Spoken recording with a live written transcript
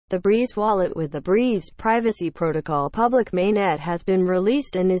The Breeze wallet with the Breeze Privacy Protocol public mainnet has been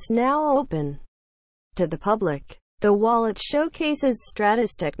released and is now open to the public. The wallet showcases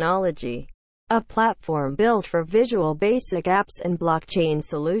Stratus technology, a platform built for Visual Basic apps and blockchain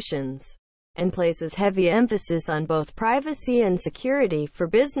solutions, and places heavy emphasis on both privacy and security for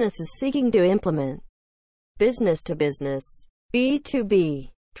businesses seeking to implement business-to-business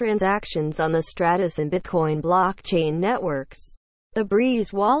 (B2B) transactions on the Stratus and Bitcoin blockchain networks. The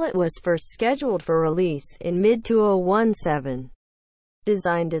Breeze wallet was first scheduled for release in mid-2017.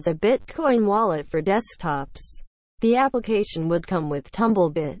 Designed as a Bitcoin wallet for desktops, the application would come with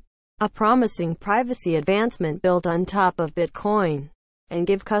TumbleBit, a promising privacy advancement built on top of Bitcoin, and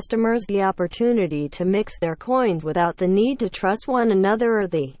give customers the opportunity to mix their coins without the need to trust one another or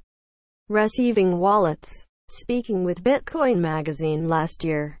the receiving wallets. Speaking with Bitcoin Magazine last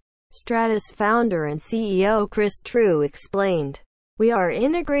year, Stratus founder and CEO Chris True explained, "We are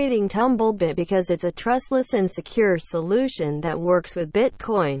integrating TumbleBit because it's a trustless and secure solution that works with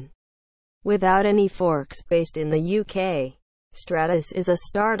Bitcoin without any forks." Based in the UK, Stratus is a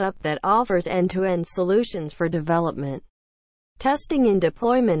startup that offers end-to-end solutions for development, testing and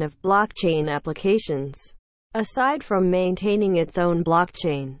deployment of blockchain applications. Aside from maintaining its own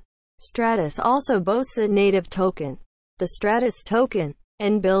blockchain, Stratus also boasts a native token, the Stratus token,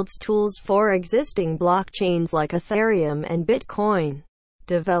 and builds tools for existing blockchains like Ethereum and Bitcoin.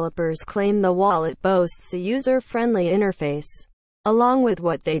 Developers claim the wallet boasts a user-friendly interface, along with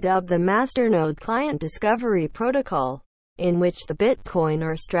what they dub the Masternode Client Discovery Protocol, in which the Bitcoin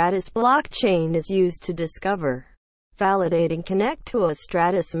or Stratus blockchain is used to discover, validate and connect to a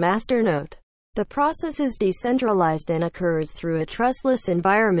Stratus masternode. The process is decentralized and occurs through a trustless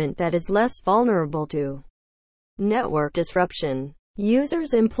environment that is less vulnerable to network disruption.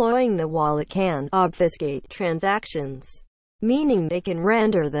 Users employing the wallet can obfuscate transactions, meaning they can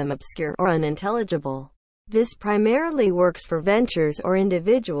render them obscure or unintelligible. This primarily works for ventures or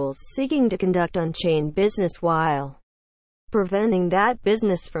individuals seeking to conduct on-chain business while preventing that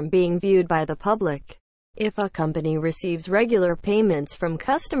business from being viewed by the public. If a company receives regular payments from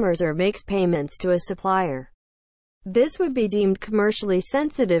customers or makes payments to a supplier, this would be deemed commercially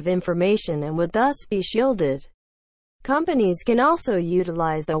sensitive information and would thus be shielded. Companies can also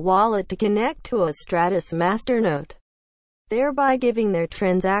utilize the wallet to connect to a Stratus masternode, thereby giving their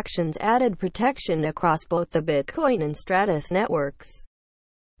transactions added protection across both the Bitcoin and Stratus networks.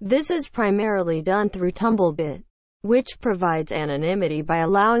 This is primarily done through TumbleBit, which provides anonymity by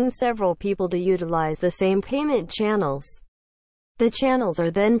allowing several people to utilize the same payment channels. The channels are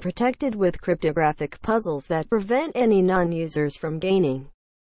then protected with cryptographic puzzles that prevent any non-users from gaining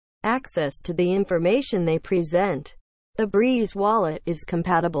access to the information they present. The Breeze wallet is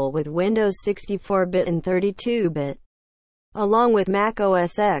compatible with Windows 64-bit and 32-bit, along with Mac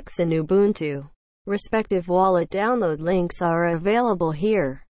OS X and Ubuntu. Respective wallet download links are available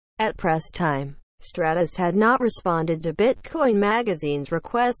here. At press time, Stratus had not responded to Bitcoin Magazine's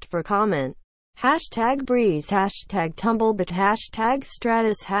request for comment. #Breeze, #TumbleBit,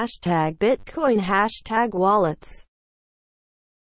 #Stratus, #Bitcoin, #wallets.